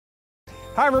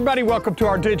Hi everybody, welcome to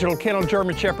our digital kennel,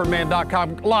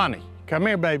 GermanShepherdMan.com. Lonnie, come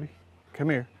here baby, come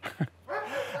here.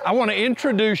 I want to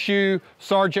introduce you,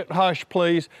 Sergeant Hush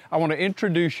please. I want to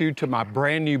introduce you to my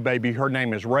brand new baby. Her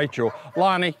name is Rachel.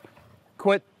 Lonnie,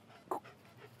 quit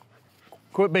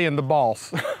being the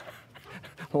boss.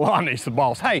 Lonnie's the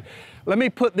boss. Hey, let me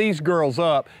put these girls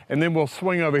up and then we'll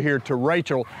swing over here to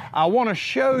Rachel. I want to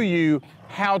show you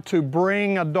how to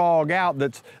bring a dog out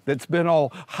that's been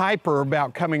all hyper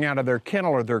about coming out of their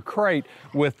kennel or their crate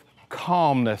with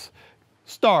calmness.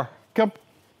 Star, come.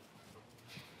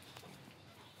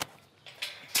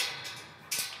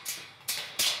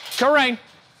 Go, Rain.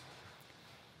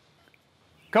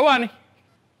 Go, honey.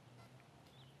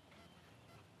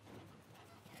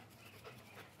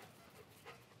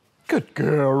 Good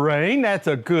girl, Rain. That's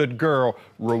a good girl.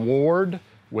 Reward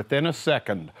within a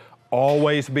second.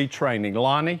 Always be training.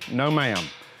 Lonnie, no ma'am.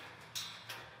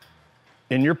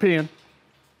 In your pen.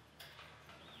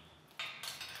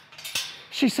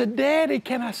 She said, Daddy,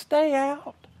 can I stay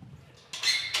out?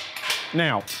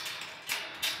 Now,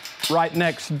 right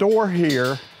next door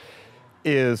here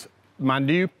is my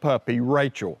new puppy,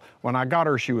 Rachel. When I got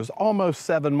her, she was almost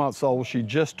 7 months old. She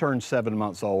just turned 7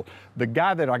 months old. The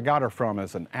guy that I got her from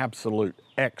is an absolute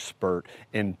expert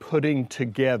in putting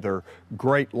together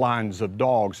great lines of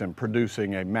dogs and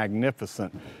producing a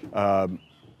magnificent,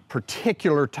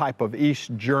 particular type of East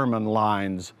German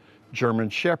lines German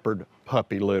Shepherd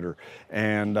puppy litter.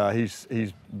 And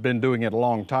he's been doing it a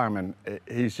long time and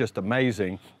he's just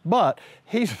amazing. But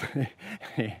he's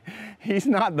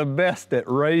not the best at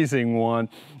raising one,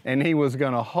 and he was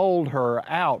gonna hold her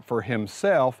out for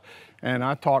himself, and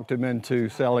I talked him into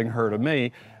selling her to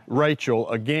me. Rachel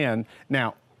again.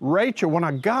 Now, Rachel, when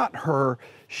I got her,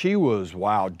 she was,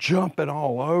 wow, jumping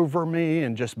all over me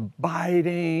and just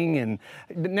biting. And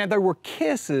now there were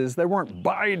kisses. They weren't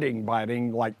biting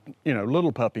like, you know,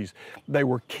 little puppies. They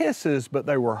were kisses, but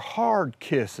they were hard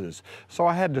kisses. So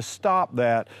I had to stop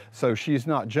that so she's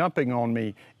not jumping on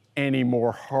me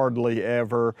anymore, hardly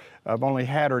ever. I've only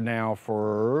had her now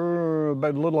for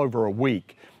about a little over a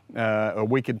week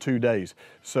and 2 days.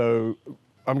 So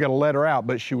I'm gonna let her out,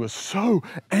 but she was so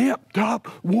amped up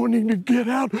wanting to get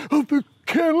out of the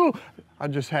kennel. I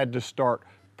just had to start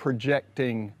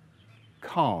projecting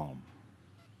calm.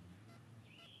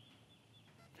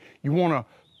 You wanna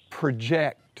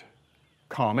project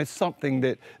calm. It's something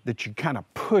that you kind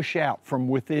of push out from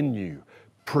within you.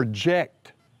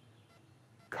 Project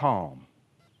calm,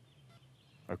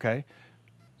 okay?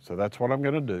 So that's what I'm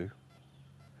gonna do.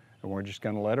 And we're just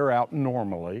gonna let her out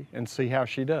normally and see how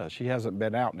she does. She hasn't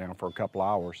been out now for a couple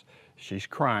hours. She's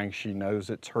crying, she knows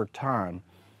it's her time.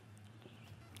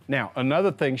 Now,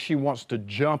 another thing, she wants to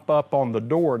jump up on the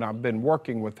door, and I've been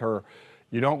working with her.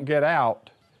 You don't get out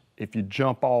if you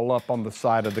jump all up on the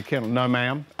side of the kennel. No,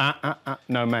 ma'am,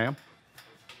 no, ma'am.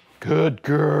 Good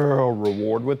girl,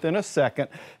 reward within a second.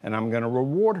 And I'm gonna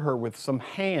reward her with some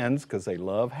hands, because they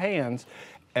love hands,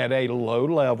 at a low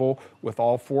level with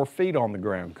all 4 feet on the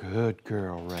ground. Good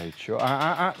girl, Rachel.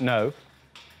 No.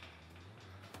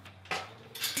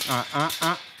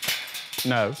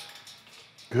 No.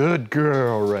 Good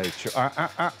girl, Rachel.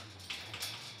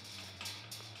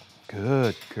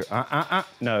 Good girl.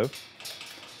 No.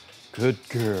 Good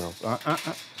girl.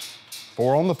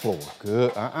 4 on the floor.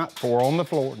 Good. 4 on the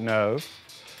floor. No.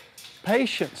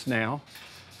 Patience now.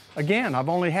 Again, I've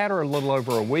only had her a little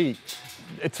over a week.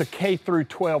 It's a K through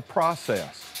 12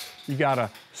 process. You gotta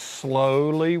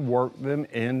slowly work them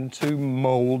into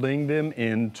molding them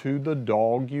into the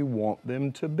dog you want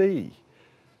them to be.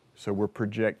 So we're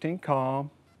projecting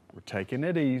calm, we're taking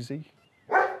it easy,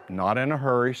 not in a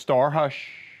hurry. Star, hush.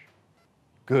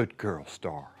 Good girl,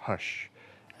 Star, hush.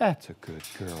 That's a good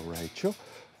girl, Rachel.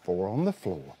 4 on the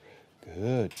floor.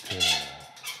 Good girl.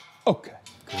 Okay,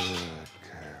 good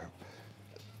girl.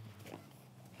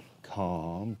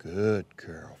 Calm, good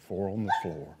girl. 4 on the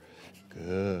floor.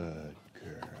 Good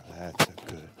girl. That's a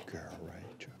good girl,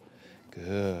 Rachel.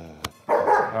 Good.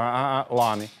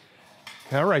 Lonnie.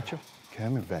 Come, Rachel.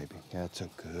 Come here, baby. That's a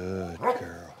good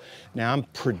girl. Now I'm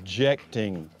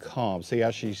projecting calm. See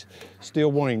how she's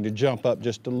still wanting to jump up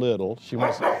just a little. She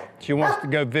wants to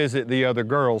go visit the other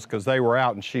girls because they were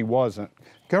out and she wasn't.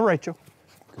 Go, Rachel.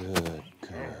 Good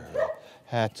girl.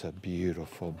 That's a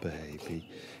beautiful baby.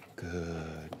 Good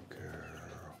girl.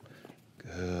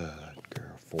 Good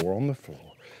girl. 4 on the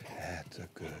floor. That's a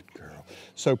good girl.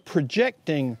 So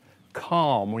projecting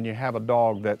calm when you have a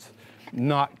dog that's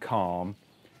not calm,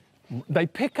 they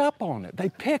pick up on it. They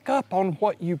pick up on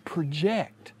what you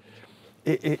project.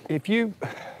 If you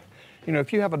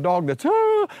have a dog that's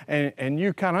and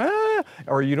you kind of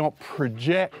or you don't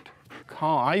project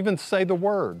calm. I even say the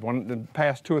word. The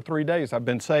past 2 or 3 days, I've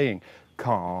been saying,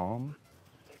 calm.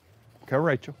 Okay,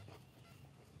 Rachel.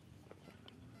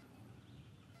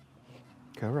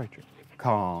 Okay, Rachel.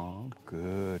 Calm.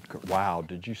 Good. Wow,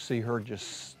 did you see her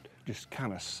just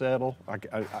kind of settle?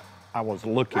 I was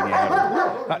looking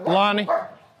at her.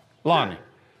 Lonnie,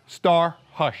 Star,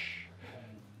 hush.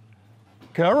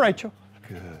 Okay, Rachel.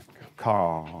 Good.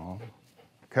 Calm.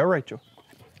 Okay, Rachel.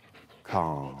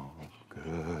 Calm.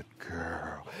 Good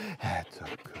girl. That's a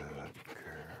good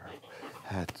girl.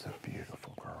 That's a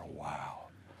beautiful girl. Wow.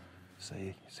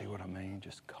 See what I mean?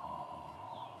 Just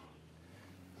calm.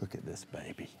 Look at this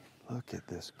baby. Look at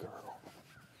this girl.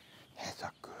 That's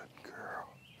a good girl.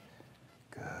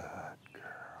 Good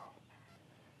girl.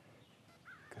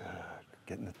 Good.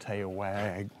 Getting the tail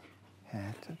wag.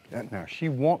 Now she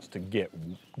wants to get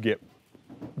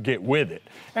with it.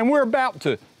 And we're about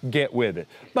to get with it.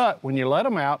 But when you let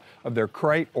them out of their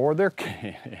crate or their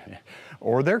kennel,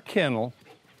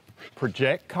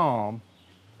 project calm,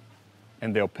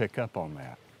 and they'll pick up on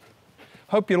that.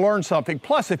 Hope you learned something.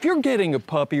 Plus, if you're getting a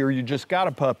puppy or you just got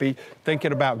a puppy,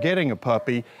 thinking about getting a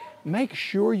puppy, make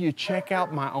sure you check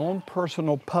out my own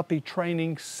personal puppy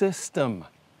training system.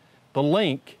 The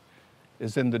link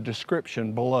is in the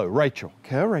description below. Rachel,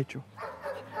 okay, Rachel.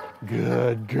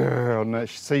 Good girl. Now,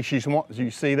 see, you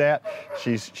see that?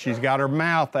 She's got her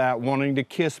mouth out wanting to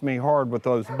kiss me hard with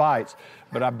those bites,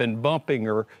 but I've been bumping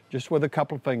her just with a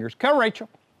couple of fingers. Come, Rachel.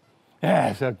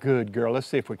 That's a good girl. Let's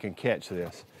see if we can catch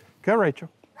this. Go, Rachel.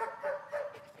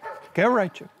 Go,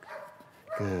 Rachel.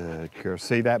 Good girl.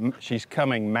 See that? She's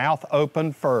coming mouth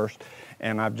open first,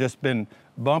 and I've just been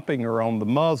bumping her on the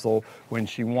muzzle when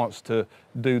she wants to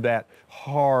do that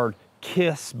hard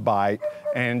kiss bite,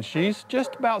 and she's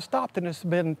just about stopped, and it's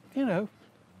been,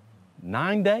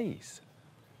 9 days.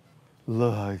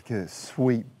 Look at this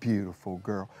sweet, beautiful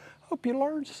girl. Hope you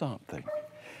learned something.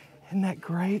 Isn't that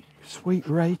great, sweet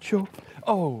Rachel?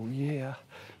 Oh, yeah.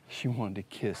 She wanted to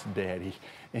kiss Daddy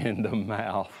in the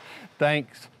mouth.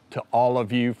 Thanks to all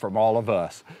of you from all of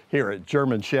us here at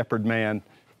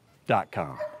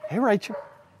GermanShepherdMan.com. Hey, Rachel.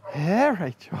 Hey,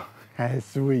 Rachel. That's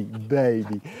a sweet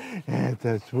baby. That's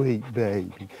a sweet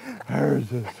baby.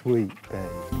 Her's a sweet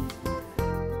baby.